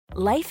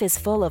Life is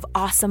full of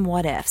awesome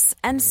what-ifs,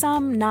 and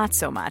some not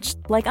so much,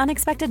 like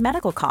unexpected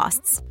medical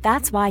costs.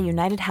 That's why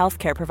United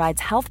Healthcare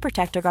provides Health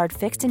Protector Guard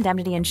fixed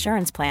indemnity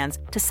insurance plans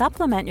to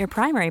supplement your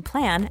primary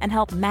plan and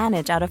help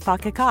manage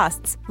out-of-pocket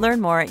costs.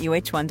 Learn more at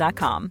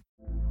uh1.com.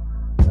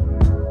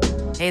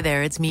 Hey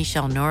there, it's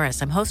Michelle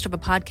Norris. I'm host of a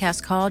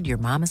podcast called Your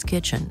Mama's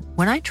Kitchen.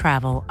 When I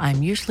travel,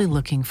 I'm usually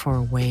looking for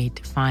a way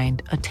to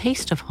find a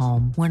taste of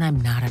home when I'm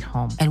not at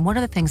home. And one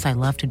of the things I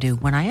love to do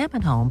when I am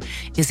at home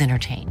is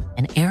entertain.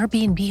 And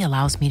Airbnb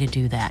allows me to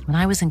do that. When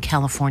I was in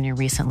California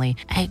recently,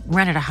 I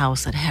rented a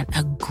house that had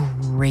a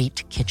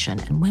great kitchen.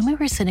 And when we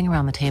were sitting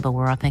around the table,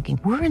 we're all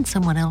thinking, we're in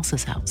someone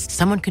else's house.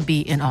 Someone could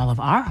be in all of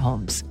our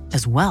homes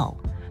as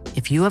well.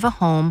 If you have a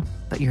home,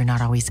 but you're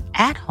not always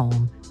at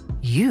home,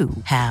 you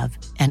have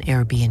an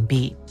Airbnb.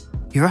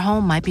 Your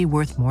home might be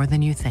worth more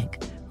than you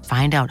think.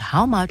 Find out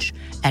how much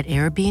at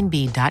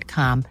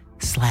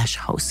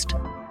airbnb.com/host.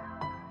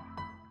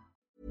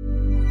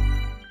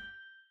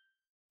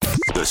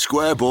 The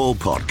Square Ball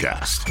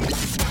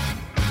Podcast.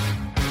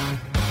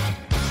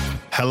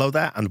 Hello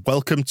there and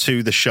welcome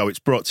to the show. It's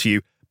brought to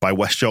you by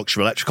West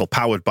Yorkshire Electrical,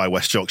 powered by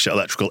West Yorkshire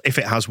Electrical. If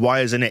it has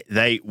wires in it,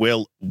 they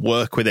will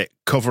work with it,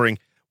 covering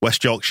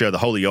West Yorkshire, the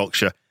whole of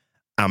Yorkshire,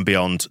 and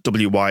beyond.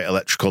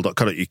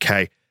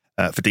 wyelectrical.co.uk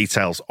for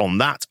details on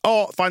that,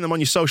 or find them on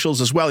your socials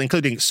as well,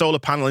 including solar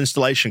panel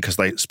installation, because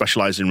they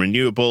specialise in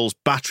renewables,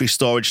 battery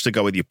storage to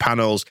go with your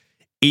panels,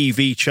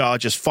 EV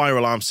chargers, fire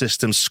alarm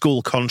systems,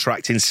 school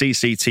contracting,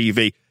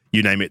 CCTV,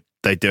 you name it,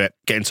 they do it.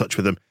 Get in touch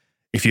with them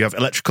if you have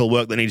electrical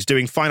work that needs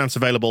doing. Finance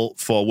available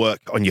for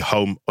work on your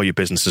home or your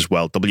business as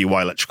well.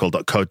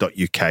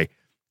 wyelectrical.co.uk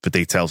for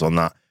details on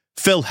that.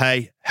 Phil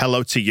Hay,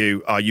 hello to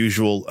you, our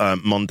usual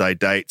Monday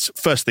dates.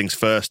 First things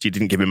first, you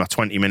didn't give him a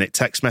 20-minute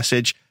text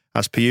message,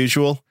 as per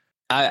usual.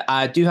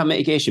 I do have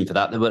mitigation for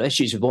that. There were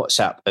issues with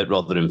WhatsApp at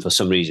Rotherham for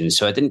some reason,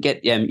 so I didn't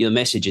get your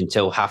message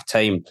until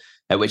half-time,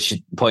 at which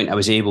point I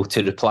was able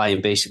to reply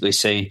and basically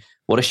say,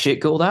 what a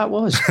shit goal that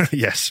was.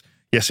 Yes,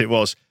 it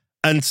was.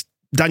 And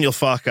Daniel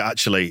Farker,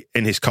 actually,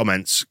 in his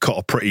comments, caught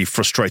a pretty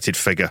frustrated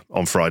figure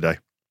on Friday.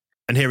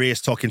 And here he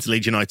is talking to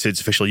Leeds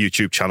United's official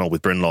YouTube channel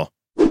with Bryn Law.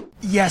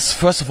 Yes,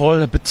 first of all,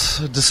 a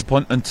bit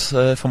disappointment,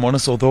 if I'm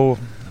honest, although a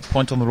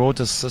point on the road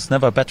is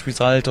never a bad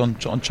result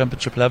on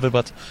championship level.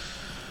 But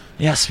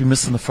yes, we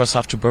missed in the first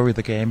half to bury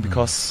the game,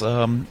 because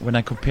when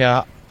I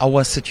compare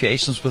our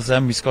situations with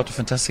them, we scored a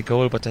fantastic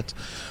goal, but had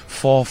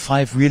 4 or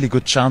 5 really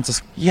good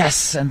chances.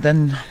 Yes, and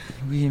then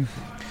we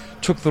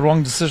took the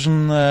wrong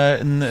decision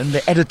in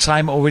the added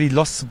time, already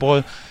lost the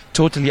ball,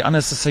 totally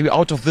unnecessary.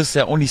 Out of this,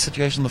 their only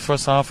situation in the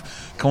first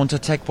half,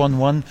 counter-attack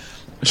 1-1.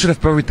 Should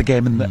have buried the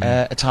game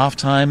at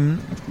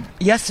half-time.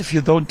 Yes, if you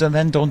don't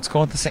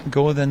score the second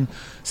goal, then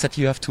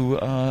you have to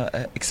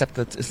accept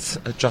that it's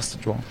just a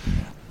draw.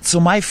 So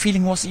my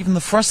feeling was, even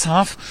the first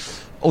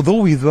half,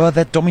 although we were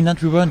that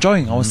dominant, we were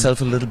enjoying ourselves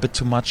a little bit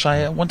too much.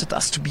 I wanted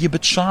us to be a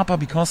bit sharper,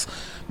 because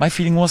my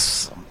feeling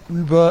was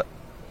we were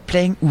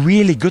playing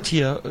really good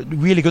here,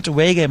 really good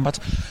away game, but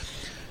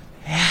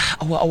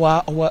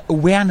our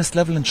awareness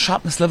level and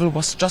sharpness level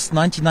was just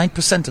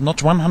 99% and not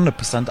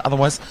 100%.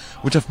 Otherwise,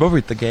 we'd have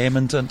buried the game.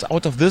 And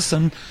out of this,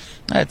 and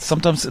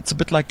sometimes it's a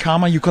bit like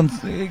karma. You can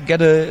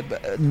get a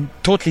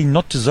totally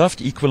not deserved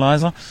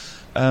equalizer.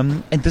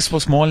 And this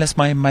was more or less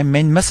my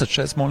main message.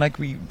 It's more like,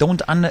 we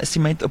don't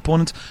underestimate the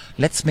opponent.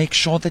 Let's make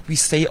sure that we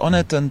stay on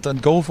it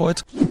and go for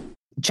it.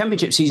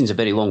 Championship seasons are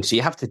very long, so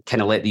you have to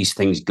kind of let these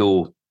things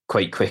go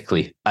quite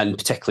quickly, and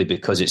particularly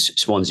because it's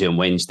Swansea on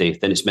Wednesday,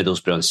 then it's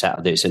Middlesbrough on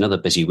Saturday. It's another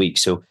busy week,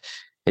 so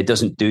it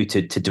doesn't do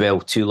to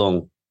dwell too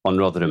long on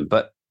Rotherham.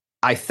 But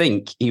I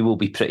think he will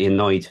be pretty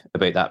annoyed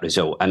about that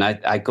result. And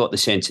I got the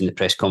sense in the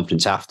press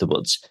conference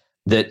afterwards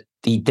that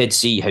he did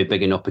see how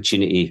big an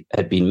opportunity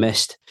had been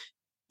missed.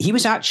 He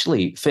was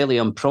actually fairly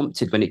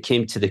unprompted when it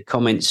came to the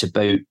comments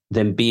about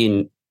them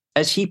being,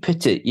 as he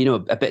put it,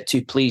 a bit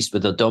too pleased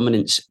with their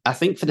dominance. I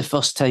think for the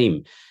first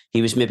time,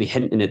 he was maybe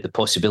hinting at the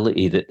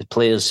possibility that the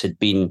players had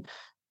been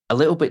a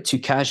little bit too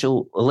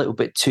casual, a little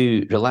bit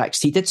too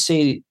relaxed. He did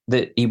say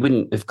that he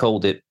wouldn't have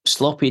called it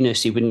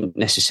sloppiness, he wouldn't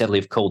necessarily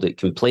have called it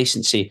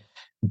complacency.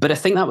 But I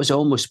think that was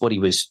almost what he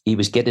was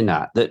getting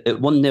at, that at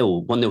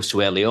 1-0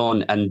 so early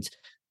on, and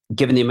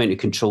given the amount of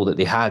control that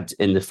they had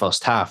in the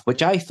first half,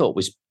 which I thought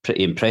was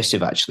pretty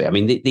impressive, actually. I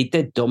mean, they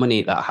did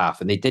dominate that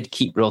half, and they did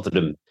keep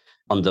Rotherham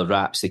under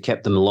wraps. They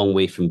kept them a long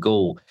way from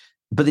goal.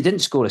 But they didn't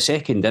score a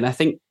second. And I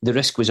think the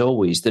risk was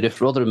always that if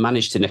Rotherham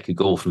managed to nick a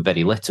goal from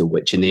very little,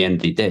 which in the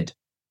end they did,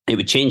 it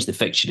would change the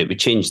fixture, it would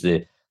change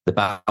the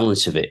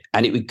balance of it,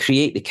 and it would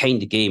create the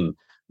kind of game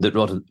that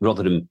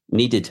Rotherham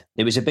needed.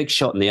 It was a big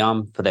shot in the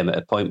arm for them at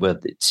a point where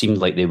it seemed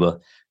like they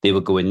were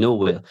going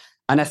nowhere.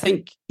 And I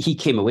think he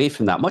came away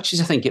from that, much as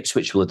I think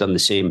Ipswich will have done the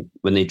same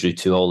when they drew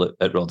 2-2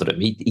 at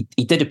Rotherham. He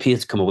did appear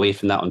to come away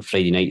from that on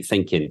Friday night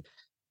thinking,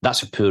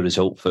 that's a poor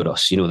result for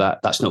us.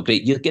 That's not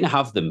great. You're going to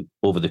have them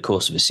over the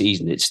course of a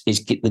season. There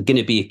are going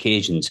to be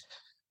occasions,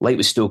 like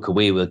with Stoke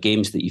away, where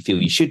games that you feel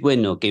you should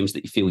win, or games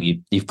that you feel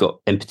you've got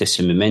impetus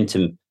and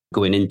momentum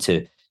going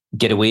into,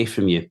 get away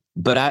from you.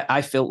 But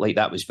I felt like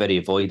that was very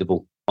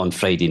avoidable on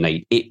Friday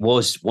night. It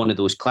was one of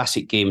those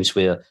classic games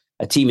where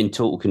a team in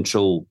total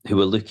control who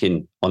were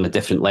looking on a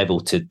different level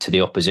to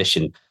the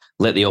opposition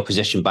let the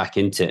opposition back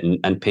into it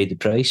and paid the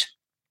price.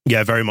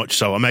 Yeah, very much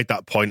so. I made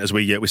that point as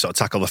we sort of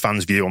tackle the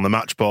fans' view on the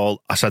match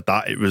ball. I said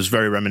that it was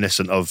very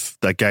reminiscent of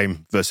their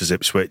game versus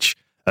Ipswich.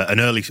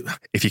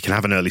 If you can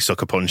have an early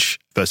sucker punch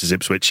versus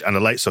Ipswich and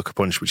a late sucker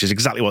punch, which is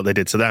exactly what they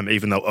did to them,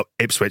 even though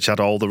Ipswich had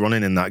all the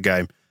running in that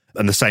game.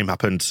 And the same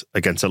happened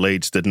against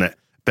Leeds, didn't it?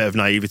 Bit of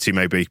naivety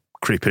maybe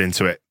creeping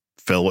into it.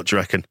 Phil, what do you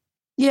reckon?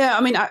 Yeah,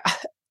 I mean,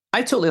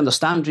 I totally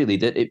understand really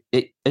that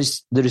it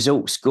as the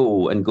results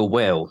go and go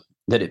well,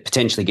 that it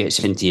potentially gets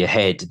into your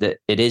head, that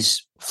it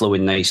is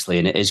flowing nicely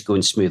and it is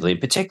going smoothly,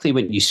 and particularly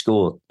when you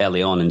score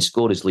early on and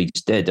score as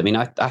Leeds did. I mean,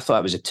 I thought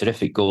it was a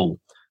terrific goal.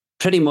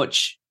 Pretty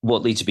much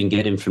what Leeds have been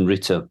getting from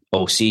Ruta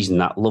all season,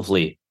 that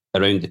lovely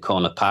around the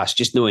corner pass,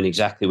 just knowing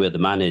exactly where the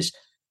man is.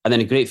 And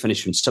then a great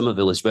finish from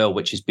Somerville as well,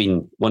 which has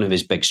been one of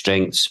his big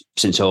strengths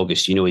since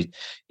August. You know,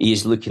 he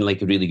is looking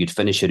like a really good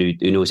finisher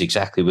who knows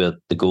exactly where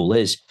the goal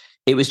is.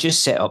 It was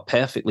just set up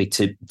perfectly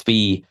to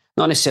be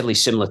not necessarily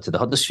similar to the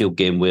Huddersfield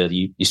game where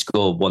you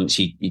score once,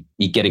 you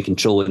get in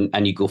control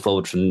and you go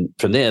forward from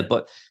there,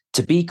 but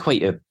to be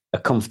quite a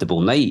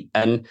comfortable night.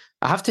 And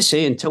I have to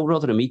say, until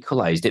Rotherham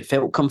equalised, it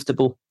felt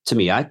comfortable to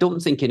me. I don't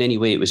think in any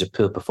way it was a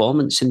poor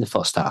performance in the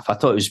first half. I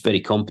thought it was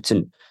very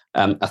competent.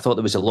 I thought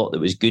there was a lot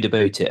that was good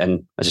about it.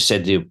 And as I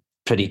said, they were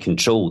pretty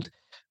controlled.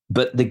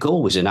 But the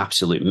goal was an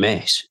absolute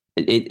mess.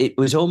 It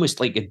was almost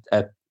like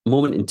a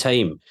moment in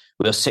time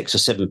where 6 or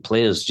 7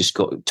 players just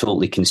got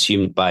totally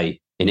consumed by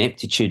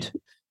ineptitude.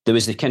 There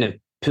was the kind of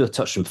poor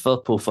touch from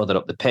Firpo further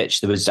up the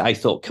pitch. There was, I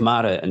thought,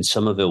 Kamara and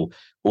Somerville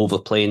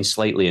overplaying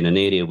slightly in an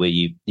area where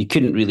you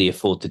couldn't really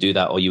afford to do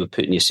that, or you were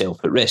putting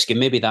yourself at risk. And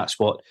maybe that's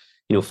what,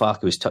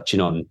 Farke was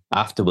touching on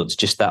afterwards,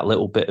 just that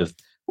little bit of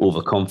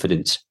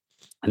overconfidence.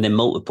 And then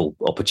multiple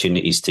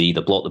opportunities to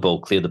either block the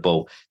ball, clear the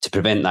ball, to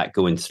prevent that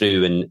going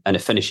through, and a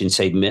finish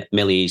inside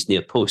Millier's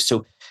near post.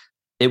 So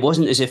it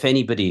wasn't as if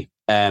anybody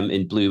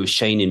in blue was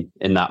shining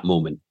in that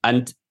moment.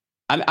 And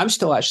I'm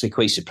still actually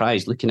quite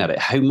surprised looking at it,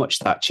 how much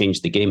that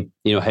changed the game,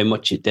 how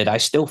much it did. I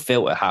still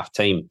felt at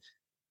half-time,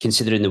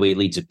 considering the way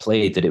Leeds had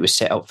played, that it was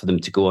set up for them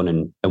to go on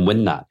and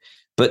win that.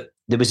 But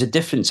there was a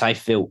difference, I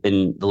felt,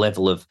 in the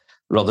level of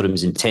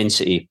Rotherham's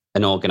intensity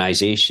and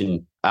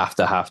organisation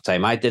after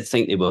half-time. I did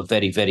think they were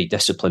very, very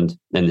disciplined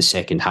in the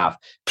second half,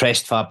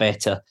 pressed far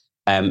better,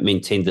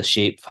 maintained their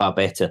shape far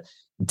better,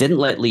 didn't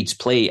let Leeds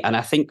play. And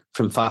I think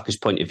from Farke's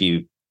point of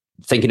view,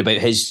 thinking about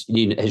his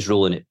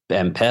role in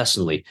it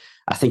personally,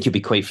 I think he'd be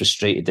quite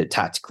frustrated that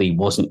tactically he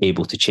wasn't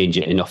able to change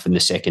it enough in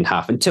the second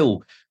half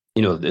until,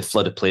 the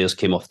flood of players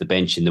came off the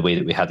bench in the way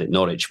that we had at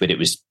Norwich, where it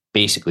was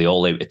basically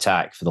all-out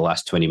attack for the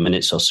last 20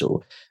 minutes or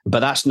so.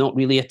 But that's not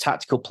really a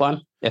tactical plan,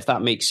 if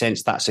that makes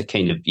sense. That's a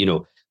kind of,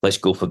 let's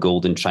go for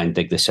gold and try and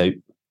dig this out.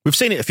 We've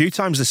seen it a few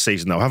times this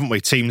season, though, haven't we?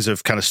 Teams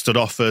have kind of stood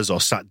off us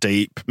or sat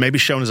deep, maybe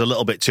shown us a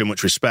little bit too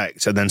much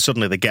respect, and then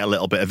suddenly they get a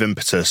little bit of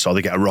impetus, or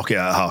they get a rocket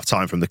at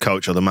half-time from the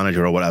coach or the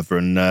manager or whatever,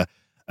 and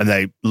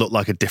they look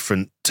like a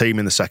different team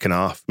in the second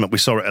half. We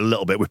saw it a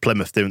little bit with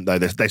Plymouth, didn't they?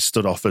 They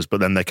stood off us, but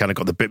then they kind of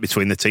got the bit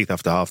between the teeth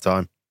after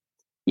half-time.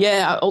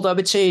 Yeah, although I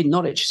would say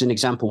Norwich is an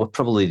example were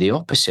probably the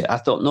opposite. I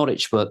thought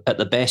Norwich were at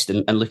the best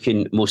and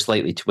looking most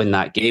likely to win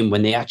that game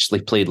when they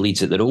actually played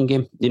Leeds at their own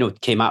game.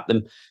 Came at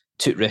them,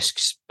 took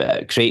risks,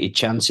 created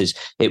chances.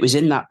 It was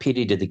in that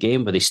period of the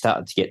game where they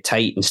started to get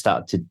tight and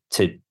started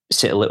to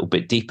sit a little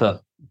bit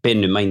deeper,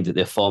 bearing in mind that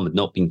their form had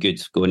not been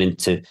good going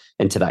into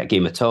that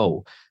game at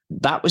all.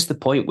 That was the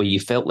point where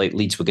you felt like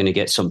Leeds were going to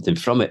get something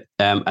from it.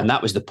 And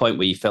that was the point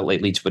where you felt like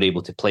Leeds were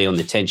able to play on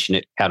the tension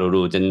at Carrow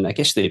Road. And I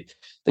guess the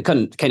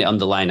kind of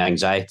underlying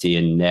anxiety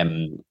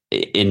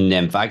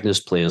in Wagner's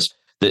players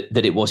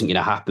that it wasn't going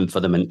to happen for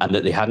them and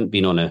that they hadn't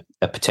been on a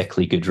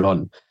particularly good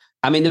run.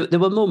 I mean, there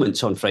were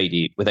moments on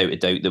Friday, without a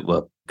doubt, that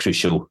were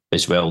crucial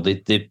as well.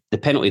 The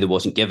penalty that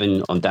wasn't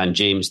given on Dan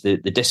James, the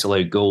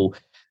disallowed goal.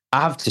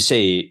 I have to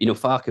say,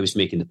 Farke was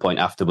making the point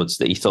afterwards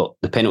that he thought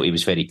the penalty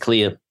was very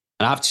clear.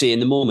 And I have to say, in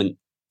the moment,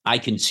 I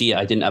couldn't see it.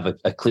 I didn't have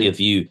a clear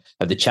view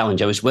of the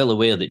challenge. I was well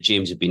aware that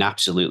James had been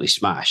absolutely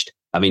smashed.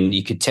 I mean,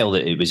 you could tell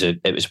that it was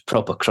a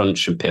proper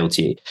crunch from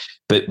Peltier.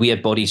 But we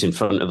had bodies in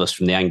front of us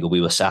from the angle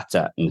we were sat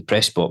at in the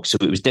press box. So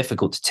it was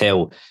difficult to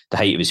tell the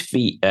height of his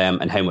feet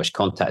and how much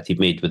contact he'd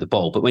made with the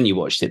ball. But when you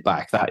watched it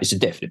back, that is a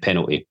definite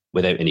penalty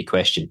without any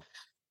question.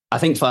 I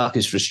think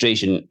Farke's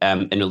frustration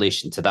in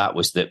relation to that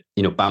was that,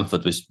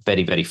 Bamford was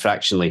very, very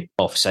fractionally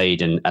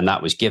offside and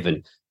that was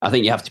given. I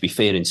think you have to be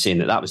fair in saying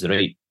that was the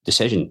right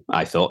decision,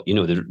 I thought.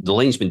 The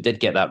linesman did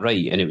get that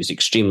right and it was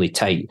extremely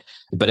tight.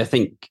 But I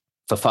think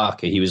for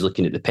Farke, he was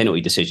looking at the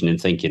penalty decision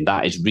and thinking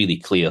that is really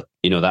clear.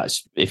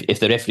 That's if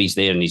the referee's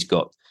there and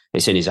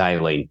it's in his eye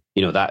line,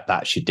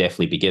 that should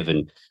definitely be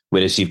given.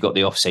 Whereas you've got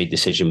the offside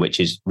decision, which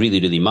is really,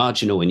 really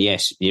marginal and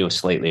yes,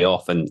 slightly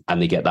off and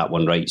they get that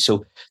one right.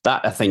 So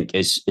that I think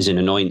is an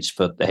annoyance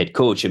for the head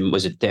coach and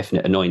was a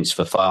definite annoyance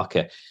for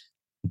Farke.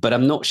 But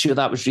I'm not sure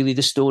that was really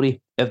the story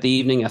of the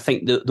evening. I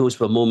think those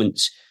were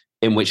moments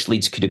in which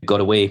Leeds could have got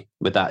away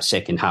with that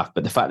second half.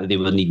 But the fact that they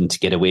were needing to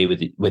get away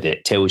with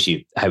it tells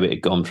you how it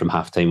had gone from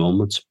half-time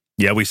onwards.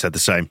 Yeah, we said the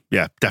same.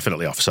 Yeah,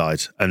 definitely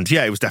offside. And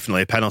yeah, it was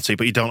definitely a penalty,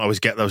 but you don't always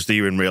get those, do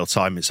you, in real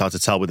time? It's hard to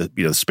tell with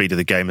the speed of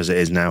the game as it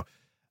is now.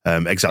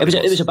 Exactly.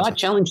 It was a bad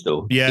challenge,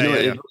 though. Yeah,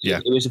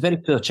 It was a very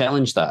poor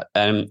challenge, that,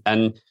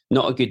 and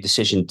not a good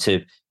decision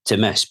to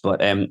miss. But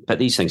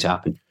these things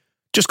happen.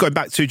 Just going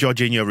back to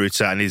Jorginho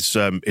Ruta and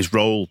his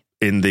role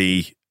in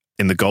the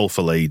goal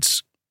for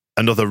Leeds,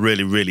 another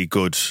really, really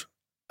good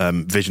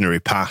visionary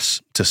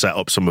pass to set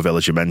up some of Villa,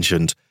 as you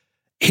mentioned.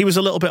 He was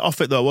a little bit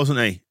off it, though, wasn't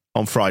he,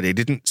 on Friday? He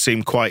didn't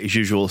seem quite his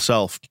usual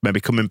self, maybe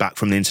coming back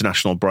from the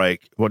international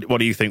break. What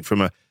do you think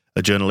from a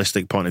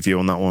journalistic point of view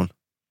on that one?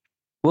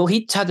 Well,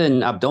 he'd had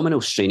an abdominal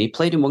strain. He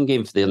played in one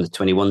game for the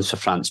under-21s for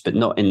France, but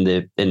not in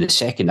the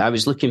second. I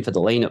was looking for the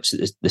lineups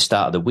at the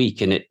start of the week,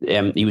 and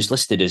he was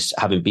listed as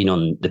having been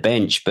on the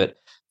bench, but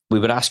we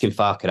were asking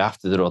Farker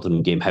after the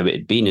Rotherham game how it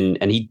had been,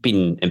 and he'd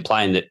been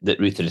implying that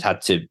Ruta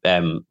had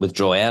to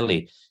withdraw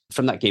early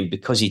from that game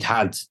because he'd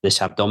had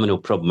this abdominal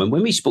problem. And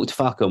when we spoke to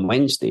Farker on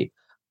Wednesday,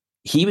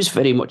 he was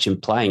very much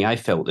implying, I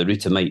felt, that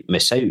Ruta might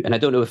miss out. And I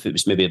don't know if it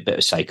was maybe a bit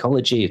of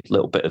psychology, a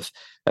little bit of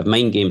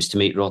mind games to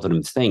make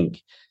Rotherham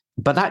think.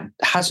 But that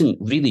hasn't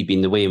really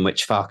been the way in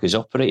which Farker's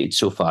operated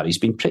so far. He's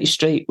been pretty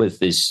straight with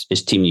his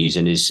team news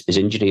and his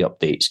injury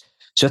updates.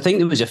 So I think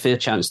there was a fair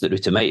chance that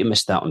Ruta might have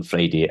missed that on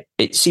Friday.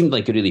 It seemed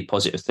like a really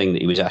positive thing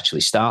that he was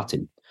actually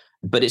starting.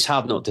 But it's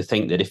hard not to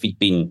think that if he'd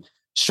been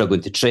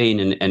struggling to train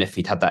and if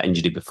he'd had that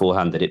injury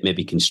beforehand, that it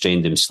maybe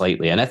constrained him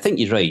slightly. And I think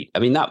you're right. I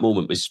mean, that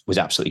moment was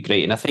absolutely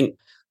great. And I think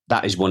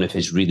that is one of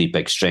his really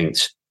big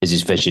strengths, is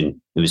his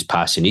vision, his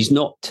passing. He's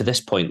not, to this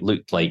point,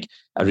 looked like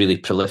a really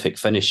prolific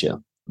finisher.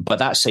 But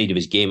that side of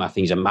his game, I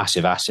think, is a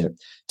massive asset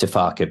to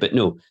Farker. But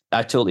no,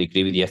 I totally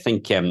agree with you. I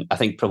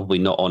think probably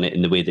not on it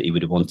in the way that he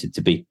would have wanted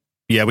to be.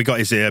 Yeah, we got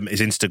his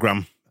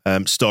Instagram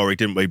story,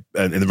 didn't we,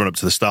 in the run-up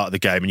to the start of the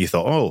game, and you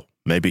thought, oh,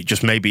 maybe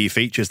he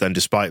features then,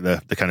 despite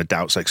the kind of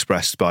doubts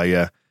expressed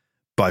by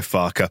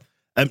Farker.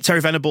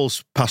 Terry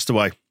Venables passed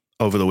away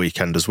over the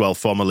weekend as well,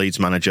 former Leeds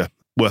manager.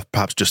 Worth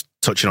perhaps just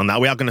touching on that.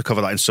 We are going to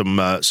cover that in some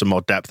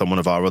more depth on one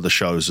of our other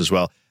shows as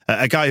well.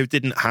 A guy who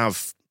didn't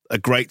have a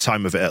great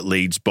time of it at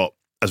Leeds, but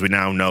as we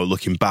now know,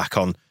 looking back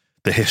on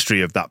the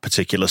history of that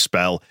particular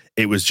spell,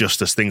 it was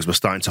just as things were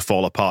starting to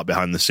fall apart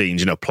behind the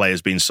scenes,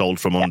 players being sold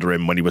from under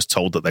him when he was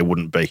told that they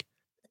wouldn't be.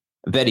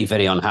 Very,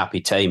 very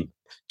unhappy time.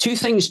 Two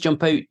things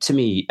jump out to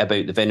me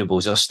about the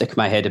Venables. I'll stick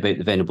my head about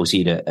the Venables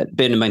era.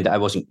 Bearing in mind that I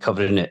wasn't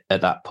covering it at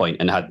that point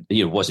and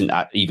wasn't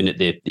even at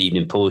the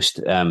Evening Post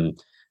at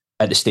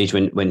the stage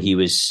when he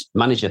was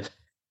manager.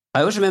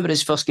 I always remember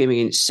his first game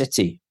against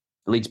City.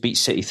 Leeds beat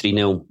City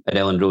 3-0 at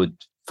Ellen Road,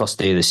 first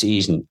day of the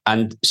season,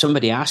 and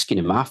somebody asking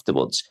him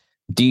afterwards,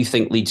 do you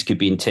think Leeds could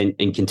be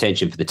in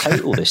contention for the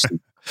title this season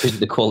because of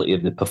the quality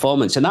of the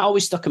performance? And that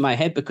always stuck in my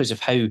head because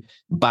of how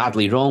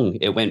badly wrong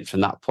it went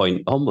from that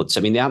point onwards.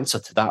 I mean, the answer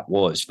to that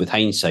was, with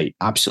hindsight,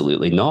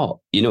 absolutely not.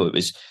 It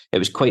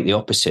was quite the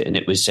opposite, and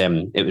it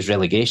was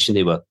relegation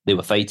they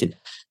were fighting.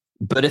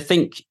 But I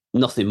think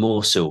nothing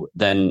more so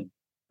than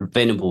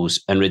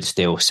Venables and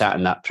Ridsdale sat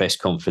in that press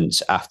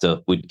conference after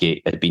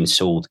Woodgate had been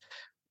sold.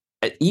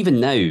 Even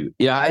now,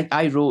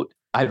 I wrote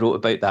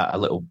about that a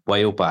little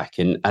while back,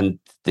 and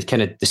the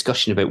kind of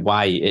discussion about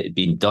why it had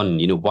been done,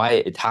 why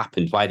it had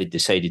happened, why they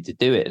decided to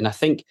do it. And I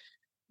think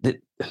that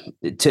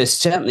to a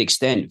certain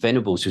extent,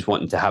 Venables was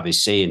wanting to have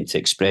his say and to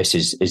express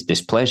his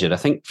displeasure. I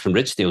think from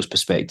Ridsdale's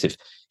perspective,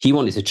 he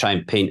wanted to try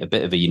and paint a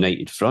bit of a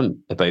united front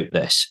about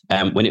this,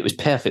 when it was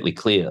perfectly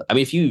clear. I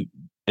mean,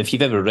 if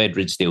you've ever read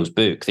Ridsdale's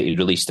book that he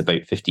released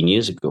about 15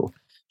 years ago,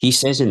 he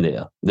says in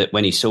there that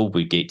when he sold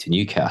Woodgate to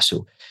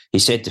Newcastle, he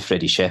said to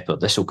Freddie Shepherd,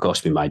 "This will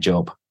cost me my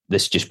job.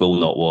 This just will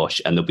not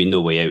wash, and there'll be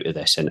no way out of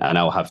this, and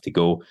I'll have to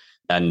go."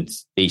 And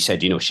he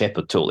said,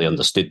 Shepherd totally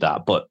understood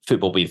that. But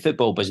football being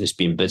football, business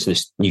being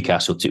business,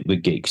 Newcastle took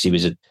Woodgate because he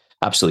was an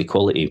absolutely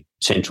quality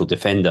central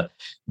defender.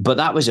 But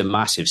that was a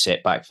massive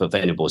setback for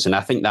Venables. And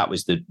I think that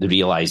was the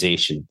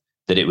realisation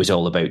that it was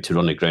all about to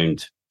run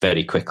aground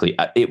very quickly.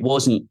 It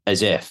wasn't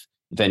as if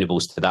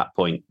Venables to that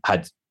point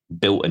had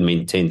built and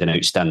maintained an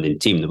outstanding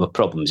team. There were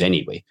problems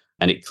anyway,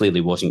 and it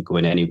clearly wasn't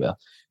going anywhere.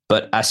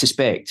 But I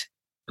suspect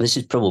this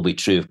is probably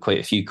true of quite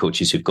a few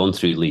coaches who've gone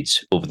through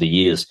Leeds over the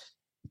years.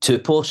 To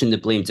apportion the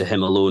blame to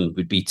him alone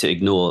would be to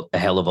ignore a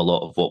hell of a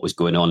lot of what was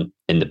going on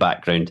in the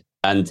background.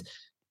 And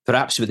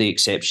perhaps with the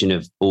exception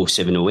of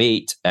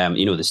 07-08,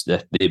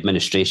 the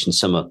administration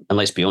summer, and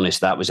let's be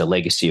honest, that was a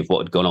legacy of what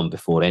had gone on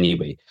before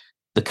anyway.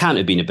 There can't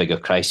have been a bigger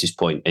crisis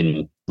point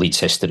in Leeds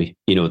history,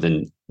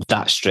 than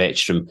that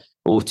stretch from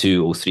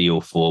 02, 03,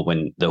 04,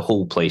 when the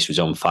whole place was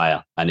on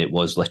fire and it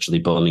was literally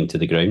burning to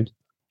the ground.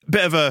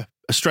 Bit of a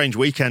strange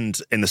weekend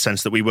in the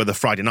sense that we were the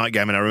Friday night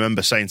game, and I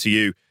remember saying to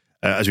you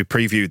as we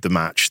previewed the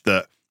match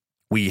that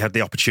we had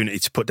the opportunity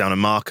to put down a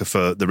marker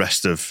for the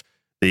rest of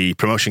the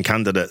promotion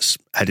candidates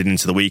heading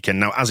into the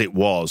weekend. Now, as it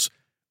was,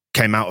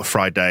 came out of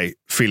Friday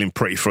feeling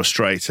pretty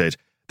frustrated.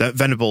 That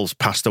Venables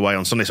passed away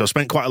on Sunday, so I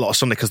spent quite a lot of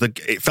Sunday because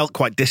it felt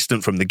quite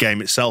distant from the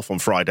game itself on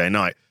Friday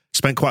night.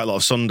 spent quite a lot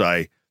of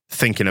Sunday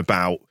thinking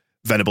about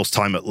Venables'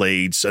 time at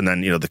Leeds and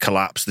then, the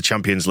collapse, the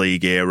Champions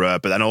League era,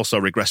 but then also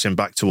regressing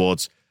back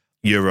towards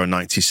Euro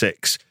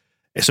 96.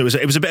 So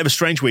it was a bit of a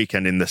strange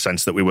weekend in the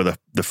sense that we were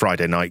the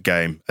Friday night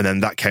game. And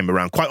then that came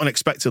around quite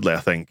unexpectedly, I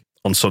think,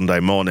 on Sunday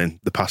morning,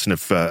 the passing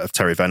of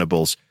Terry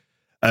Venables.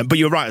 But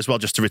you're right as well,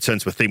 just to return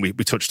to a theme we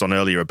touched on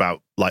earlier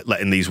about like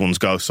letting these ones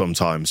go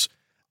sometimes.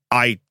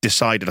 I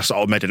sort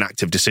of made an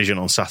active decision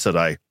on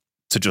Saturday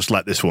to just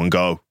let this one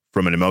go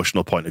from an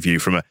emotional point of view,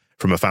 from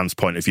a fan's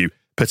point of view,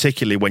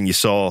 particularly when you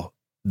saw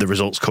the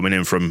results coming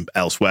in from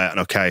elsewhere. And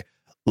okay,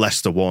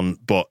 Leicester won,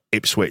 but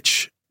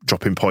Ipswich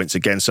dropping points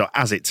again. So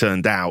as it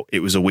turned out,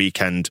 it was a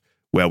weekend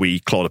where we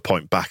clawed a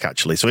point back,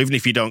 actually. So even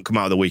if you don't come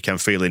out of the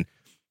weekend feeling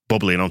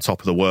bubbly and on top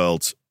of the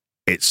world,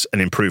 it's an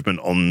improvement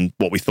on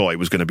what we thought it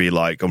was going to be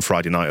like on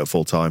Friday night at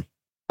full time.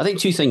 I think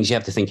two things you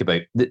have to think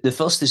about. The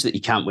first is that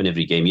you can't win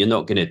every game. You're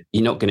not going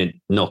to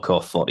knock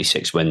off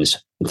 46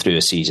 wins through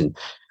a season.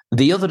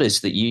 The other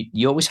is that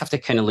you always have to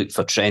kind of look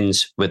for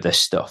trends with this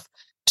stuff.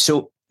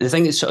 So the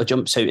thing that sort of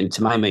jumps out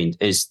into my mind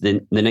is the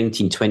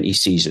 1920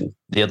 season,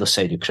 the other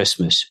side of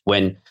Christmas,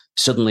 when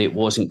suddenly it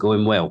wasn't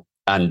going well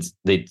and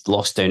they'd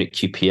lost down at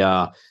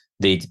QPR.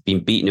 They'd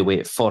been beaten away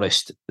at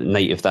Forest the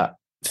night of that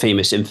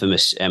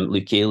infamous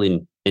Luke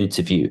Ayling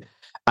interview.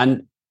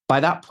 And by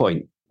that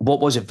point,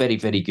 what was a very,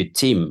 very good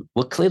team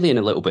were clearly in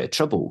a little bit of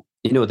trouble.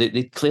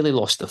 They clearly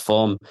lost their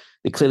form.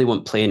 They clearly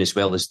weren't playing as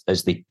well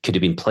as they could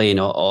have been playing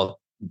or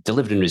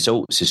delivering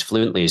results as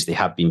fluently as they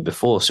had been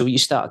before. So you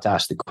start to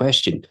ask the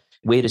question,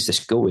 where is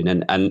this going?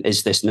 And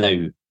is this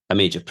now a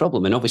major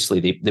problem? And obviously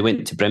they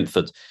went to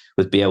Brentford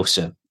with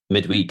Bielsa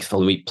midweek,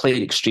 following week,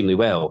 playing extremely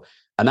well.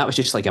 And that was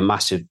just like a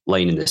massive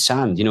line in the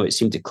sand. It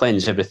seemed to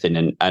cleanse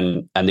everything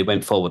and they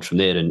went forward from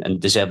there and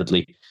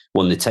deservedly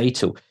won the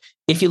title.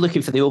 If you're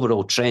looking for the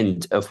overall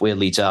trend of where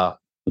Leeds are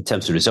in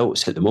terms of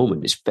results at the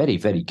moment, it's very,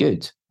 very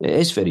good. It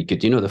is very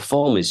good. The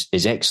form is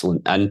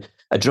excellent. And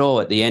a draw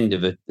at the end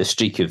of a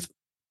streak of,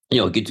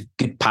 a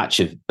good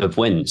patch of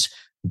wins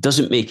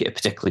doesn't make it a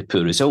particularly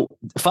poor result.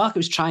 Farke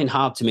was trying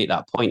hard to make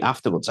that point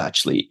afterwards,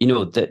 actually,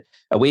 that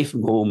away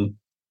from home,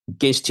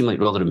 against a team like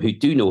Rotherham, who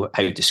do know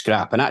how to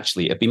scrap, and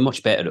actually have been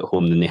much better at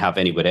home than they have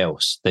anywhere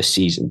else this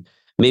season.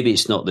 Maybe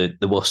it's not the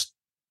worst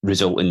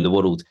result in the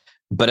world,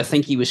 but I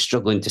think he was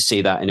struggling to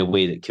say that in a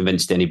way that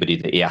convinced anybody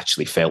that he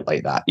actually felt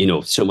like that.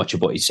 So much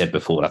of what he said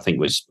before, I think,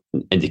 was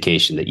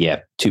indication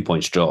that, 2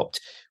 points dropped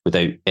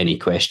without any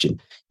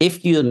question.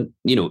 If you're,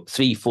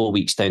 3-4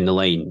 weeks down the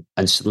line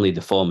and suddenly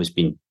the form has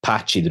been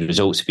patchy, the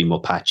results have been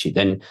more patchy,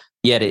 then,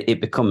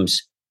 it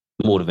becomes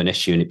more of an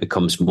issue and it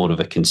becomes more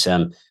of a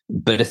concern.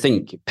 But I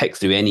think pick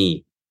through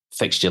any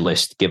fixture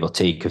list, give or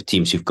take, of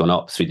teams who've gone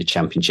up through the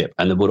Championship,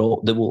 and there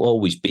will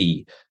always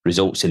be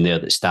results in there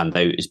that stand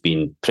out as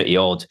being pretty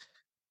odd,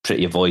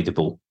 pretty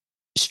avoidable.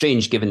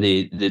 Strange given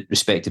the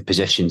respective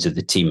positions of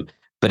the team,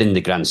 but in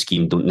the grand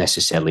scheme don't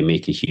necessarily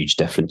make a huge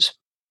difference.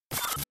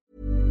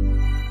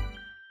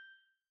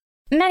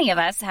 Many of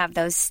us have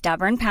those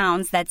stubborn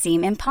pounds that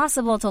seem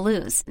impossible to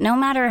lose, no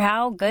matter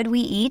how good we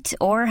eat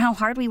or how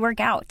hard we work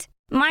out.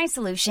 My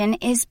solution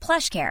is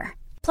PlushCare.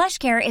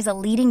 PlushCare is a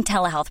leading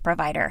telehealth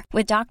provider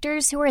with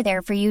doctors who are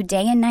there for you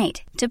day and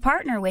night to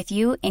partner with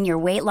you in your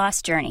weight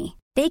loss journey.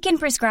 They can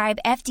prescribe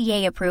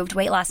FDA-approved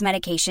weight loss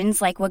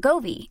medications like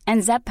Wegovy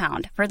and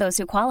Zepbound for those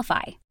who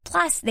qualify.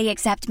 Plus, they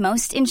accept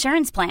most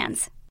insurance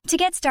plans. To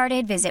get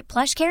started, visit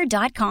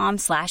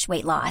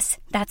plushcare.com/weightloss.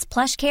 That's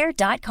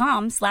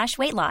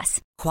plushcare.com/weightloss.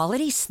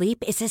 Quality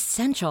sleep is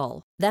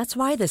essential. That's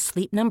why the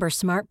Sleep Number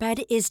Smart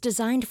Bed is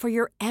designed for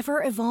your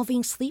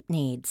ever-evolving sleep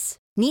needs.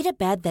 Need a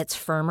bed that's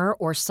firmer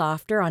or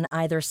softer on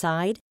either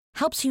side?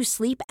 Helps you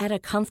sleep at a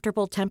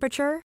comfortable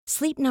temperature?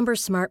 Sleep Number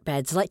Smart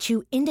Beds let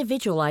you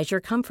individualize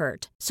your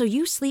comfort, so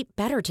you sleep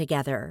better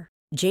together.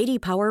 J.D.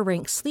 Power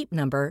ranks Sleep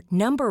Number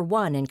number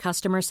 1 in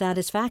customer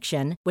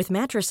satisfaction with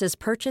mattresses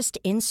purchased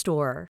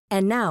in-store.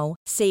 And now,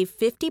 save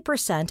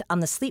 50% on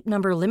the Sleep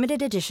Number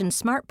Limited Edition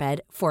Smart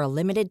Bed for a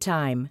limited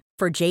time.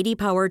 For J.D.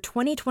 Power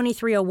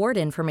 2023 award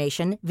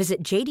information,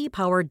 visit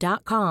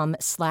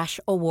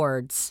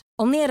jdpower.com/awards.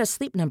 Only at a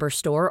Sleep Number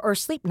store or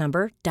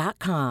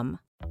sleepnumber.com.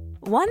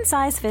 One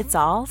size fits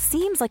all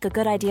seems like a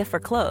good idea for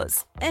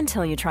clothes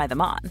until you try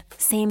them on.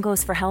 Same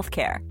goes for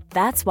healthcare.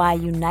 That's why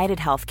United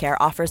Healthcare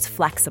offers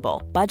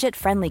flexible,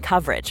 budget-friendly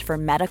coverage for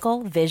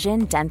medical,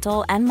 vision,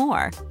 dental, and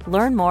more.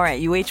 Learn more at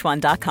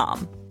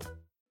uh1.com.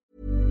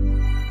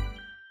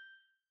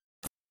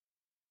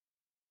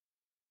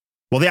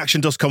 Well, the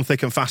action does come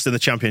thick and fast in the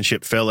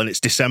Championship, Phil, and it's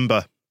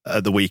December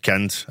at the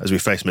weekend as we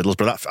face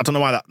Middlesbrough. I don't know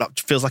why that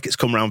feels like it's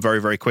come around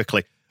very, very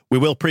quickly. We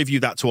will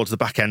preview that towards the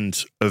back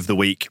end of the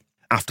week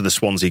after the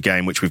Swansea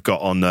game, which we've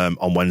got on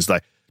Wednesday.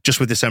 Just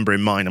with December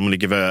in mind, I'm going to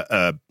give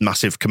a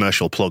massive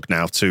commercial plug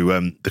now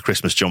to the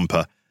Christmas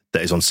jumper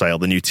that is on sale,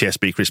 the new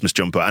TSB Christmas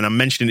jumper. And I'm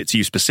mentioning it to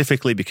you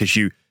specifically because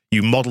you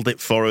modelled it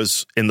for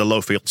us in the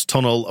Lowfields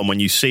Tunnel, and when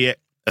you see it,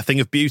 a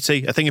thing of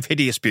beauty, a thing of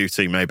hideous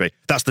beauty, maybe.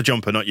 That's the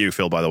jumper, not you,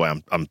 Phil, by the way,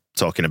 I'm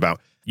talking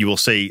about. You will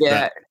see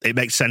that it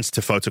makes sense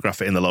to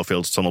photograph it in the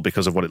Lowfields Tunnel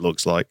because of what it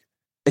looks like.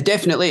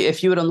 Definitely.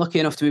 If you were unlucky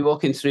enough to be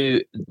walking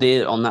through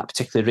there on that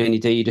particular rainy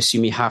day, you'd have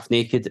seen me half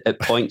naked at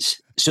points.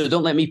 So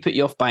don't let me put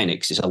you off buying it,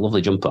 because it's a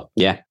lovely jumper.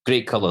 Yeah,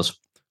 great colours.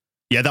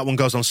 Yeah, that one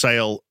goes on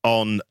sale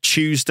on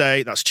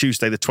Tuesday. That's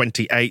Tuesday, the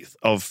 28th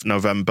of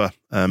November,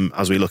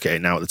 as we look at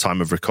it now at the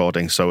time of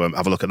recording. So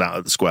have a look at that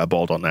at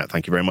thesquareball.net.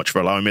 Thank you very much for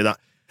allowing me that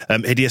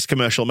hideous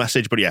commercial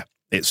message. But yeah,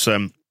 it's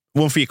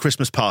one for your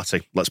Christmas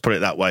party, let's put it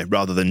that way,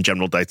 rather than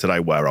general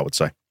day-to-day wear, I would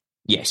say.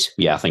 Yes,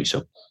 yeah, I think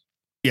so.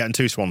 Yeah, and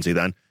to Swansea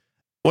then.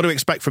 What do we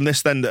expect from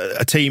this then?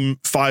 A team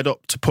fired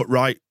up to put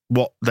right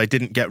what they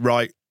didn't get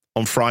right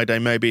on Friday,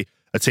 maybe?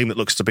 A team that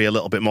looks to be a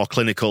little bit more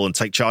clinical and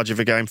take charge of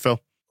a game, Phil?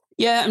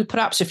 Yeah, and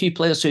perhaps a few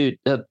players who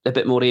are a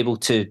bit more able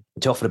to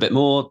offer a bit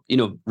more. You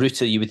know,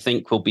 Ruta, you would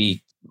think will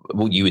be,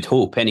 well, you would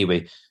hope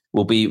anyway,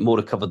 will be more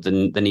recovered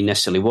than he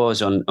necessarily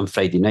was on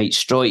Friday night.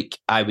 Strike,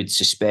 I would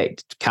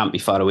suspect, can't be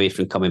far away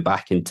from coming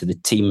back into the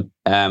team.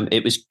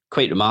 It was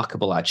quite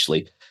remarkable,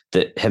 actually,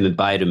 that him and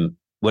Byram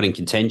were in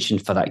contention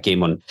for that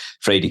game on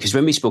Friday. Because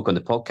when we spoke on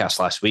the podcast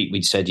last week,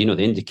 we'd said, the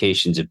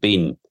indications have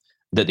been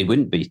that they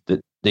wouldn't be,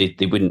 that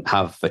they wouldn't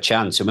have a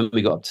chance. And when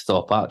we got up to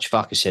Thorpe Arch,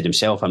 Farkas said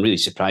himself, I'm really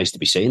surprised to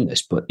be saying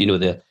this, but,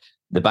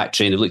 the back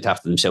trainer looked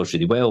after themselves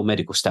really well.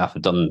 Medical staff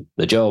have done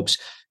their jobs.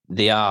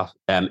 They are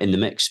in the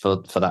mix for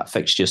that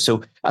fixture.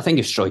 So I think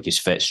if Strike is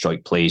fit,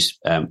 Strike plays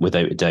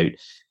without a doubt.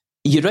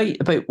 You're right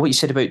about what you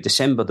said about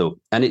December, though,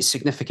 and it's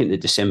significant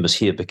that December's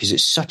here because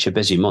it's such a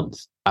busy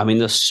month. I mean,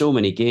 there's so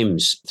many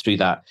games through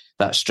that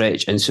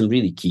stretch and some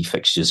really key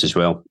fixtures as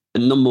well.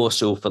 And none more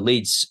so for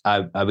Leeds,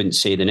 I wouldn't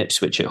say, than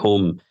Ipswich at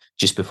home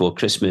just before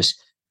Christmas,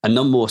 and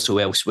none more so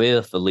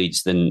elsewhere for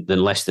Leeds than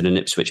Leicester and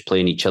Ipswich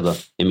playing each other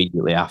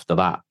immediately after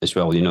that as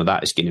well.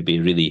 That is going to be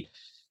a really,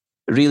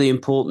 really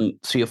important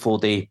 3 or 4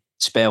 day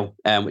spell,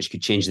 which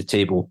could change the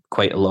table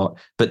quite a lot.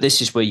 But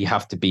this is where you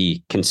have to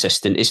be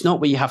consistent. It's not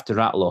where you have to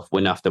rattle off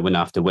win after win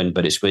after win,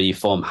 but it's where your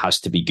form has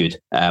to be good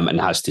and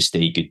has to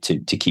stay good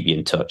to keep you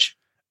in touch.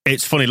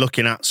 It's funny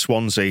looking at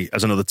Swansea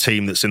as another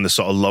team that's in the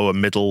sort of lower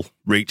middle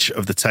reach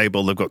of the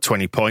table. They've got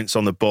 20 points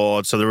on the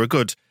board, so they're a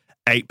good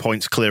 8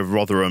 points clear of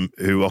Rotherham,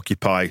 who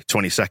occupy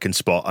 22nd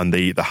spot and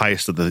the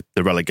highest of the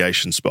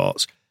relegation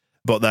spots.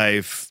 But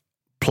they've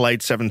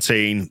played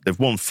 17, they've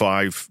won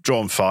 5,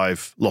 drawn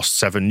 5, lost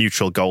 7,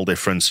 neutral goal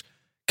difference.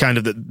 Kind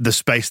of the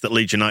space that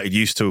Leeds United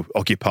used to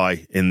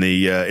occupy in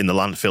the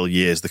landfill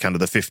years, the kind of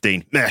the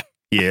 15 meh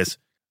years.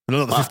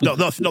 Not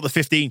the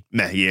 15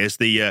 meh years,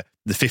 the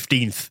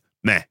 15th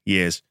meh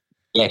years.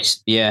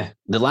 Yes, yeah.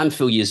 The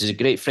landfill years is a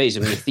great phrase.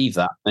 I'm going to thieve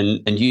that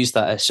and use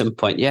that at some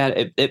point.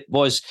 Yeah, it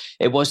was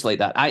like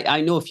that. I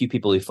know a few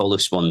people who follow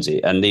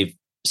Swansea, and they've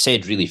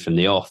said really from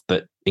the off,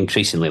 but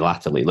increasingly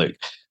latterly, look,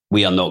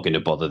 we are not going to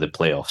bother the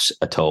playoffs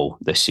at all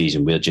this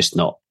season. We're just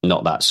not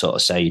that sort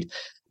of side.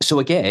 So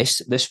I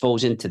guess this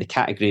falls into the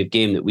category of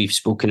game that we've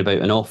spoken about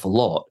an awful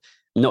lot.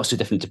 Not so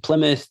different to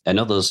Plymouth and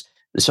others.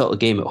 The sort of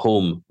game at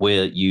home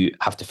where you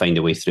have to find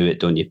a way through it,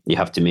 don't you? You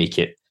have to make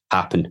it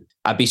happen.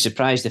 I'd be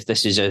surprised if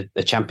this is a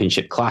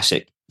championship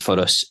classic for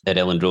us at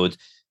Elland Road,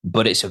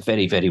 but it's a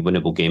very, very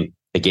winnable game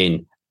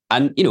again.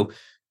 And,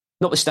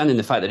 notwithstanding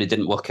the fact that it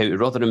didn't work out at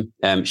Rotherham,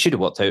 should have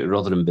worked out at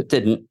Rotherham, but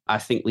didn't, I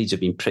think Leeds have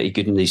been pretty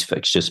good in these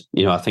fixtures.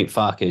 I think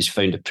Farke has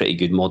found a pretty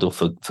good model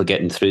for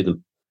getting through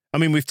them. I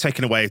mean, we've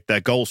taken away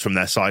their goals from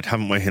their side,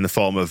 haven't we, in the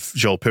form of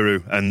Joel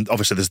Piroux, and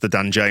obviously there's the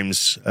Dan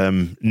James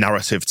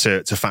narrative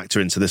to factor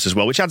into this as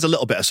well, which adds a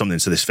little bit of something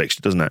to this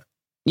fixture, doesn't it?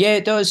 Yeah,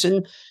 it does,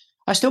 and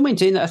I still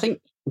maintain that I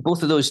think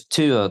both of those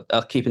two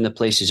are keeping the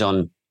places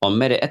on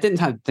merit. I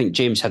didn't think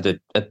James had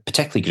a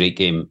particularly great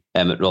game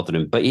at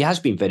Rotherham, but he has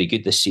been very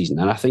good this season.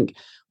 And I think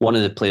one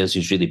of the players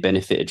who's really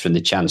benefited from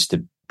the chance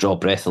to draw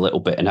breath a little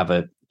bit and have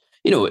a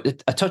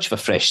touch of a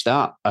fresh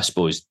start, I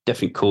suppose.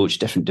 Different coach,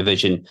 different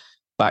division,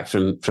 back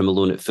from a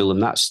loan at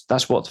Fulham.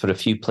 That's worked for a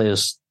few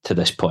players to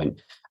this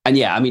point. And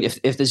yeah, I mean,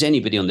 if there's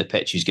anybody on the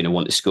pitch who's going to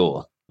want to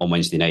score on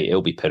Wednesday night,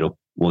 it'll be Piroux,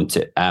 won't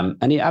it? And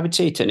I would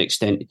say to an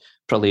extent,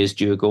 probably is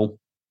due a goal.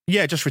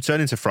 Yeah, just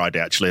returning to Friday,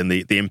 actually, and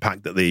the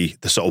impact that the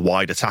sort of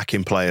wide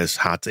attacking players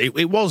had.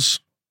 It was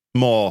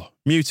more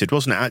muted,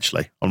 wasn't it,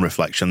 actually, on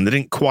reflection? They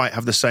didn't quite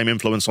have the same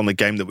influence on the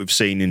game that we've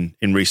seen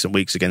in recent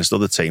weeks against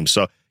other teams.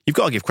 So you've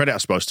got to give credit, I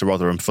suppose, to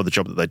Rotherham for the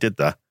job that they did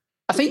there.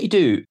 I think you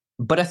do,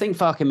 but I think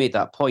Farke made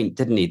that point,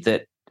 didn't he?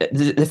 That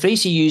the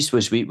phrase he used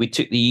was we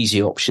took the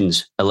easy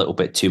options a little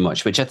bit too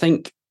much, which I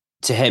think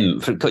to him,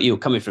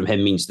 coming from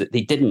him, means that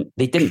they didn't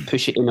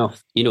push it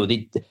enough.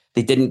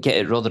 They didn't get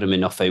at Rotherham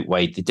enough out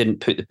wide. They didn't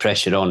put the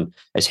pressure on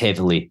as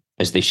heavily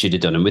as they should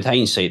have done. And with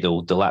hindsight,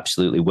 they'll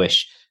absolutely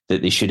wish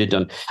that they should have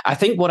done. I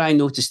think what I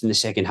noticed in the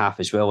second half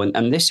as well,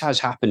 and this has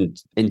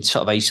happened in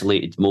sort of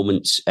isolated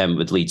moments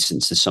with Leeds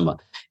since the summer,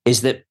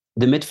 is that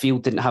the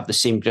midfield didn't have the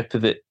same grip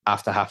of it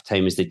after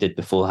half-time as they did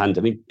beforehand.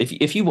 I mean,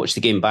 if you watch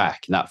the game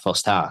back in that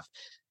first half,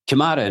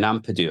 Kamara and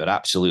Ampadu are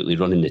absolutely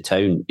running the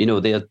town.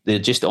 They're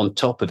just on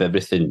top of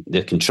everything.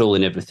 They're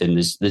controlling everything.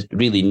 There's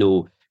really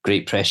no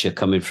great pressure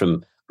coming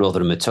from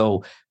Rotherham at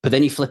all. But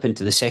then you flip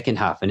into the second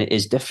half and it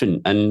is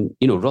different. And,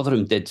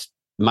 Rotherham did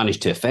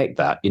managed to affect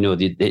that.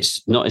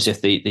 It's not as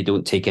if they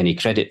don't take any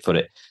credit for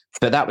it.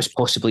 But that was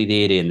possibly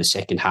the area in the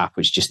second half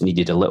which just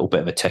needed a little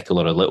bit of a tickle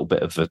or a little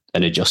bit of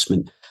an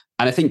adjustment.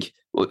 And I think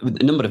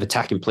the number of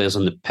attacking players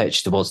on the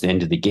pitch towards the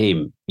end of the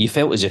game, you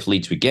felt as if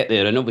Leeds would get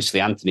there. And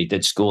obviously Anthony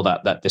did score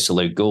that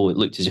disallowed goal. It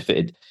looked as if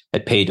it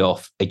had paid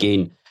off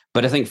again.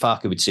 But I think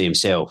Farke would say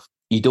himself,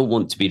 you don't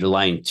want to be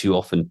relying too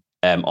often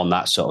on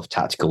that sort of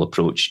tactical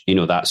approach,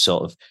 that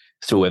sort of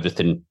throw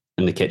everything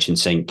in the kitchen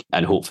sink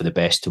and hope for the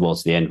best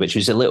towards the end, which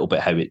was a little bit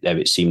how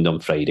it seemed on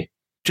Friday.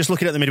 Just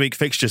looking at the midweek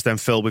fixtures then,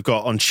 Phil, we've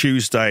got on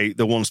Tuesday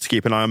the ones to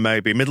keep an eye on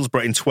maybe.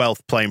 Middlesbrough in 12th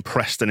playing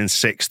Preston in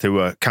 6th, who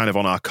are kind of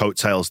on our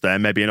coattails there.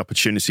 Maybe an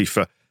opportunity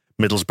for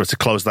Middlesbrough to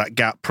close that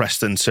gap.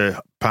 Preston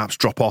to perhaps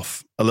drop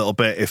off a little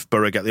bit if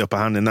Borough get the upper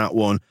hand in that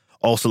one.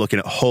 Also looking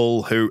at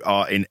Hull, who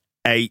are in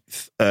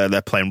 8th.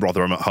 They're playing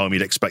Rotherham at home.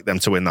 You'd expect them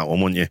to win that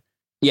one, wouldn't you?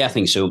 Yeah, I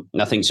think so.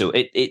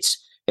 It's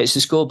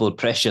the scoreboard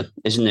pressure,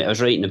 isn't it? I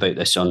was writing about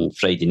this on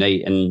Friday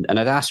night and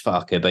I'd asked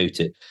Farke about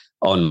it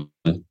on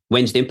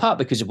Wednesday, in part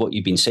because of what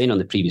you've been saying on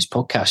the previous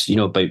podcast,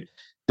 about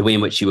the way in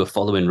which you were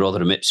following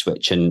Rotherham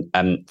Ipswich and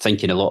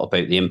thinking a lot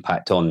about the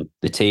impact on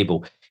the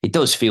table. It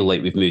does feel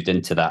like we've moved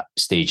into that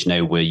stage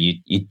now where you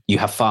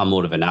have far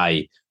more of an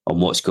eye on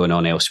what's going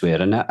on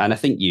elsewhere. And I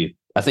think you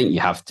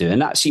have to. And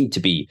that seemed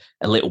to be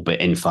a little bit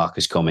in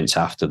Farke's comments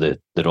after the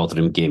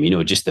Rotherham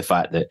game, just the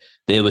fact that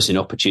there was an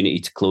opportunity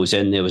to close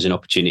in, there was an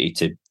opportunity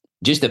to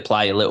just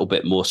apply a little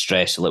bit more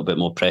stress, a little bit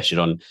more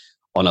pressure on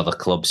other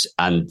clubs.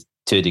 And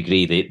to a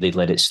degree, they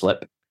let it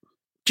slip.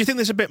 Do you think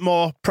there's a bit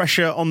more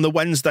pressure on the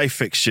Wednesday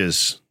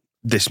fixtures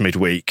this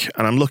midweek?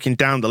 And I'm looking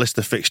down the list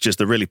of fixtures,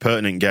 the really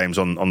pertinent games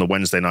on the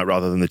Wednesday night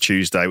rather than the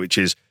Tuesday, which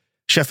is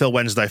Sheffield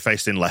Wednesday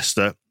facing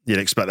Leicester. You'd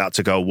expect that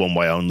to go one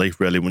way only,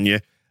 really, wouldn't you?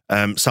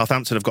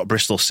 Southampton have got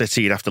Bristol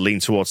City. You'd have to lean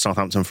towards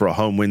Southampton for a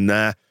home win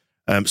there.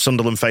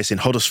 Sunderland facing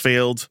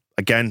Huddersfield.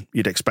 Again,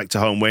 you'd expect a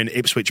home win.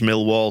 Ipswich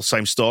Millwall,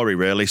 same story,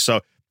 really.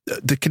 So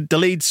the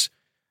Leeds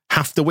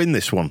have to win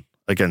this one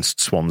against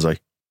Swansea.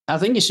 I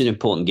think it's an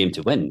important game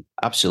to win.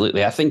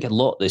 Absolutely. I think a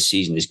lot this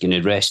season is going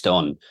to rest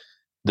on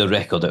the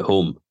record at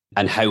home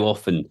and how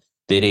often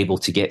they're able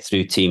to get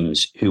through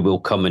teams who will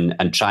come in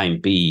and try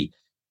and be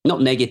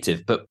not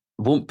negative, but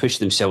won't push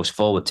themselves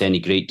forward to any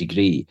great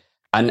degree.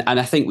 And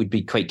I think we'd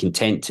be quite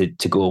content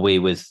to go away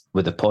with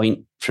a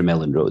point from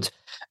Ellen Road.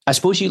 I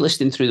suppose you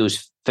listening through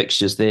those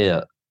fixtures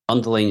there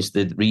underlines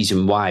the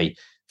reason why,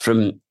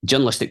 from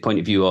journalistic point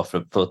of view or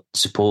for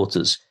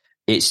supporters,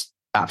 it's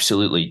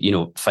absolutely,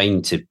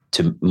 fine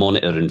to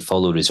monitor and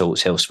follow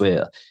results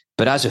elsewhere.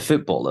 But as a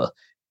footballer,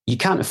 you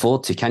can't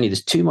afford to, can you?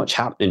 There's too much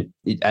happening.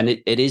 And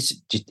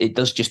it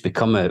does just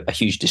become a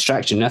huge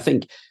distraction. And I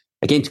think,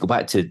 again, to go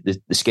back to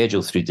the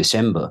schedule through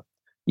December,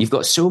 you've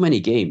got so many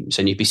games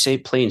and you'd be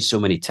playing so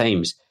many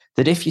times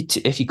that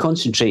if you're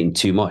concentrating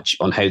too much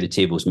on how the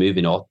table's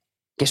moving, or I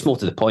guess more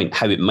to the point,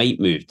 how it might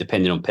move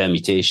depending on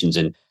permutations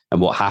and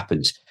what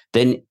happens,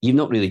 then you've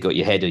not really got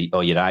your head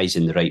or your eyes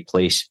in the right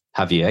place,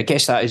 have you? I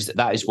guess that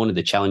is one of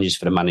the challenges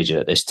for a manager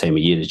at this time of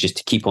year, is just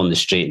to keep on the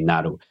straight and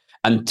narrow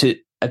and to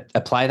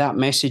apply that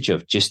message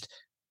of just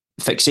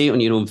fixate on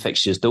your own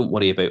fixtures, don't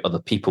worry about other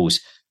people's.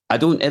 I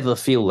don't ever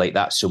feel like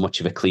that's so much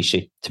of a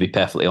cliche, to be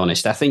perfectly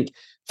honest. I think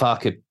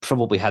Farke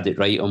probably had it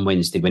right on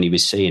Wednesday when he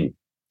was saying,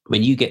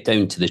 when you get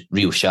down to the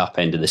real sharp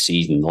end of the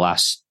season, the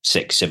last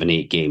 6, 7,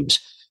 8 games,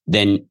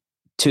 then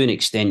to an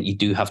extent you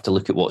do have to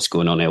look at what's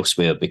going on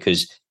elsewhere,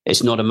 because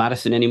it's not a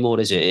marathon anymore,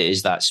 is it? It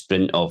is that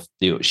sprint of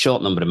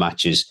short number of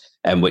matches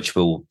which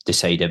will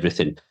decide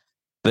everything.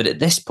 But at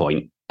this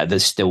point,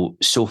 there's still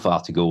so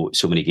far to go,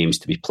 so many games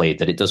to be played,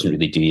 that it doesn't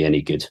really do you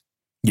any good.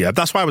 Yeah,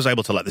 that's why I was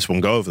able to let this one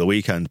go over the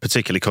weekend,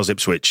 particularly because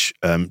Ipswich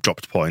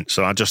dropped points.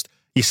 So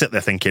you sit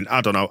there thinking, I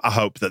don't know, I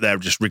hope that they're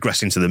just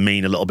regressing to the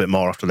mean a little bit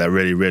more after their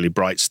really, really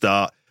bright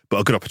start, but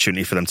a good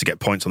opportunity for them to get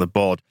points on the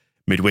board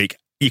midweek.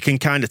 You can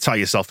kind of tie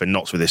yourself in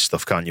knots with this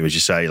stuff, can't you? As you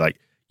say, like,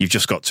 you've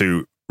just got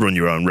to run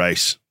your own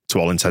race to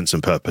all intents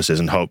and purposes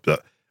and hope that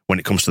when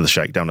it comes to the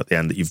shakedown at the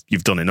end that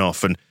you've done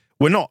enough. And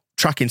we're not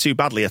tracking too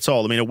badly at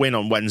all. I mean, a win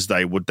on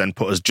Wednesday would then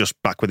put us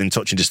just back within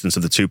touching distance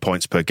of the 2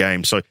 points per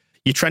game. So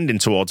you're trending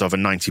towards over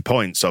 90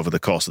 points over the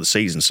course of the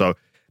season. So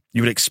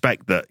you would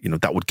expect that,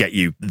 that would get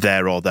you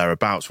there or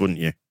thereabouts, wouldn't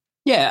you?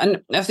 Yeah,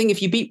 and I think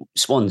if you beat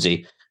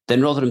Swansea,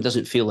 then Rotherham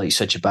doesn't feel like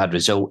such a bad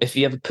result. If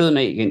you have a poor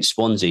night against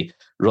Swansea,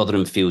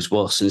 Rotherham feels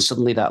worse, and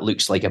suddenly that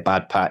looks like a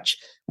bad patch.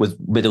 With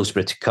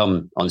Middlesbrough to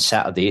come on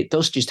Saturday, it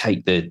does just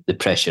hike the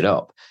pressure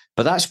up.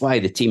 But that's why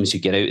the teams who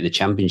get out of the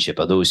Championship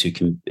are those who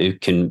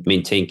can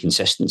maintain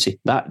consistency.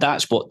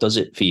 That's what does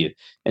it for you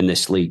in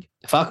this league.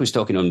 Farke was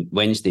talking on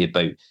Wednesday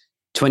about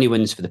 20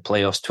 wins for the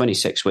playoffs,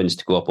 26 wins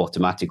to go up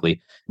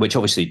automatically, which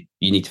obviously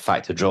you need to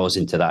factor draws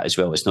into that as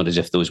well. It's not as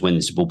if those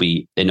wins will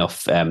be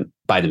enough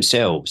by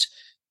themselves.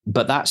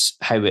 But that's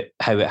how it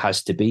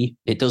has to be.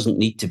 It doesn't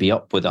need to be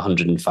up with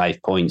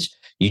 105 points.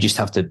 You just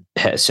have to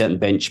hit a certain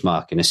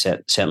benchmark and a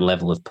certain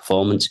level of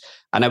performance.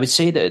 And I would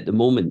say that at the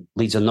moment,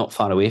 Leeds are not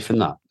far away from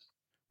that.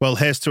 Well,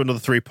 here's to another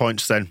 3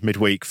 points then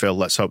midweek, Phil.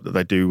 Let's hope that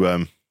they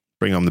do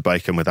Bring on the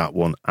bacon with that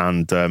one.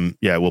 And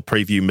we'll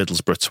preview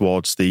Middlesbrough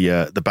towards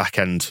the back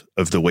end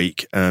of the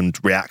week and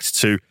react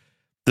to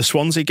the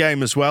Swansea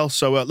game as well.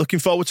 So looking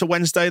forward to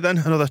Wednesday then.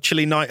 Another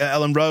chilly night at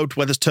Ellen Road.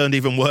 Weather's turned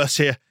even worse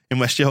here in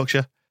West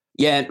Yorkshire.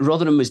 Yeah,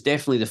 Rotherham was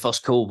definitely the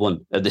first cold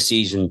one of the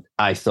season,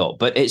 I thought.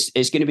 But it's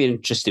going to be an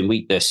interesting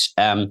week, this.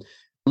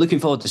 Looking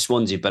forward to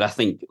Swansea, but I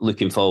think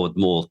looking forward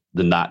more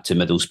than that to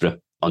Middlesbrough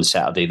on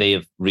Saturday. They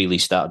have really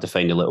started to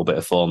find a little bit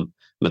of form,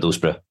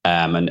 Middlesbrough,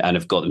 and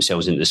have got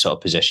themselves into the sort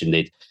of position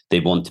they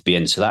want to be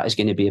in. So that is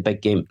going to be a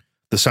big game.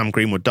 The Sam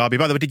Greenwood derby.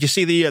 By the way, did you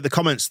see the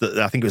comments that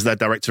I think it was their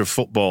director of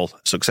football,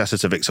 successor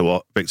to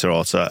Victor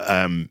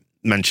Orta,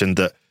 mentioned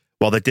that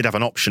while they did have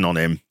an option on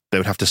him, they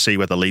would have to see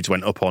whether Leeds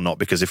went up or not,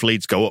 because if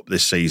Leeds go up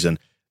this season,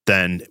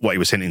 then what he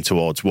was hinting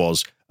towards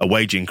was a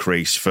wage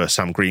increase for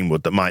Sam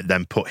Greenwood that might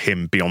then put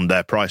him beyond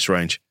their price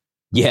range.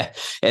 Yeah,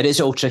 it is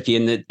all tricky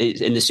in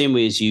the same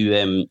way as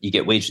you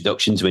get wage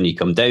reductions when you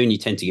come down, you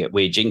tend to get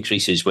wage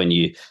increases when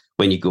you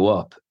go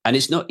up. And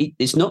it's not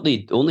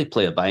the only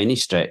player by any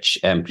stretch,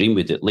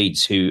 Greenwood at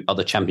Leeds, who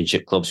other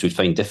Championship clubs would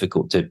find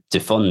difficult to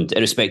fund,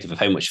 irrespective of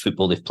how much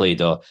football they've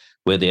played or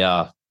where they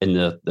are in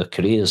their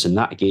careers. And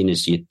that again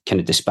is the kind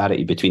of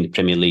disparity between the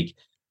Premier League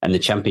and the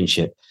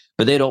Championship.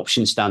 But their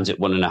option stands at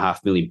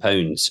 £1.5 million,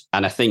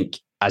 and I think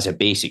as a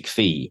basic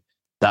fee,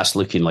 that's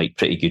looking like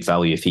pretty good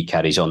value if he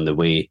carries on the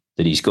way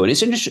that he's going.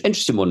 It's an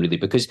interesting one, really,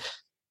 because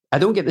I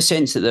don't get the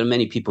sense that there are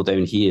many people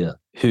down here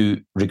who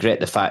regret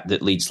the fact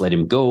that Leeds let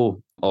him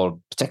go, or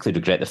particularly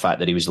regret the fact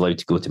that he was allowed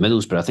to go to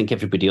Middlesbrough. I think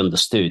everybody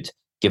understood,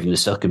 given the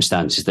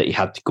circumstances, that he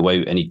had to go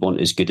out and he'd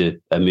want as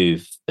good a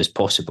move as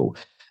possible.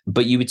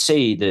 But you would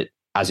say that,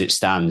 as it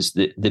stands,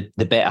 the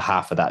better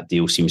half of that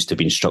deal seems to have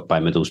been struck by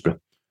Middlesbrough.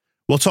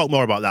 We'll talk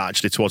more about that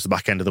actually towards the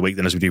back end of the week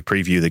then as we do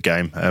preview the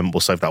game. We'll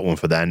save that one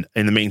for then.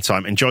 In the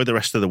meantime, enjoy the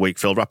rest of the week,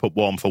 Phil. Wrap up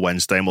warm for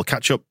Wednesday and we'll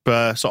catch up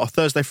sort of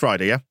Thursday,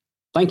 Friday, yeah?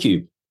 Thank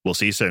you. We'll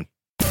see you soon.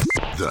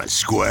 The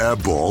Square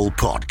Ball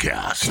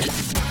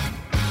Podcast.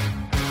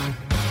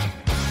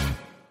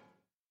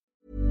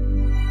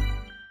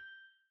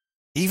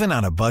 Even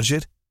on a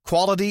budget,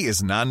 quality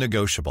is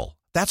non-negotiable.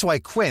 That's why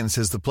Quince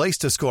is the place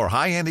to score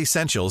high-end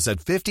essentials at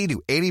 50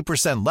 to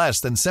 80%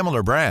 less than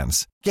similar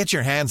brands. Get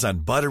your hands on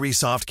buttery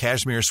soft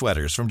cashmere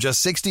sweaters from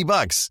just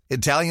 $60,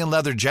 Italian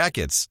leather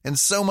jackets, and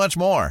so much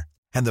more.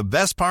 And the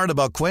best part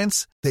about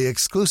Quince, they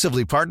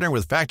exclusively partner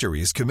with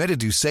factories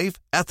committed to safe,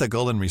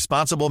 ethical, and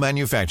responsible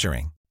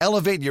manufacturing.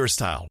 Elevate your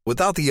style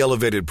without the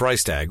elevated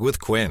price tag with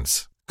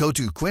Quince. Go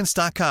to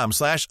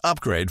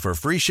quince.com/upgrade for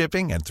free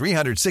shipping and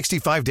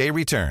 365-day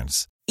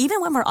returns. Even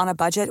when we're on a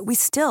budget, we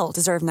still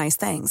deserve nice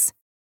things.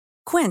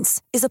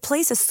 Quince is a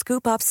place to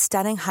scoop up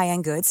stunning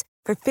high-end goods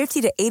for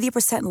 50 to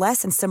 80%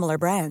 less than similar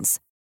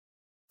brands.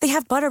 They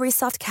have buttery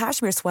soft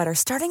cashmere sweaters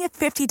starting at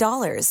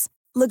 $50,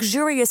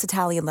 luxurious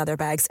Italian leather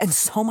bags, and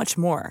so much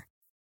more.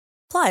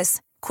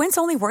 Plus, Quince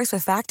only works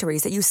with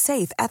factories that use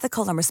safe,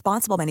 ethical, and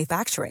responsible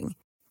manufacturing.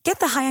 Get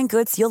the high-end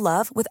goods you'll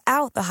love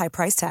without the high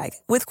price tag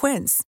with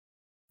Quince.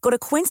 Go to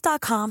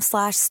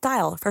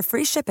quince.com/style for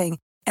free shipping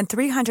and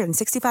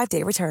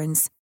 365-day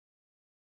returns.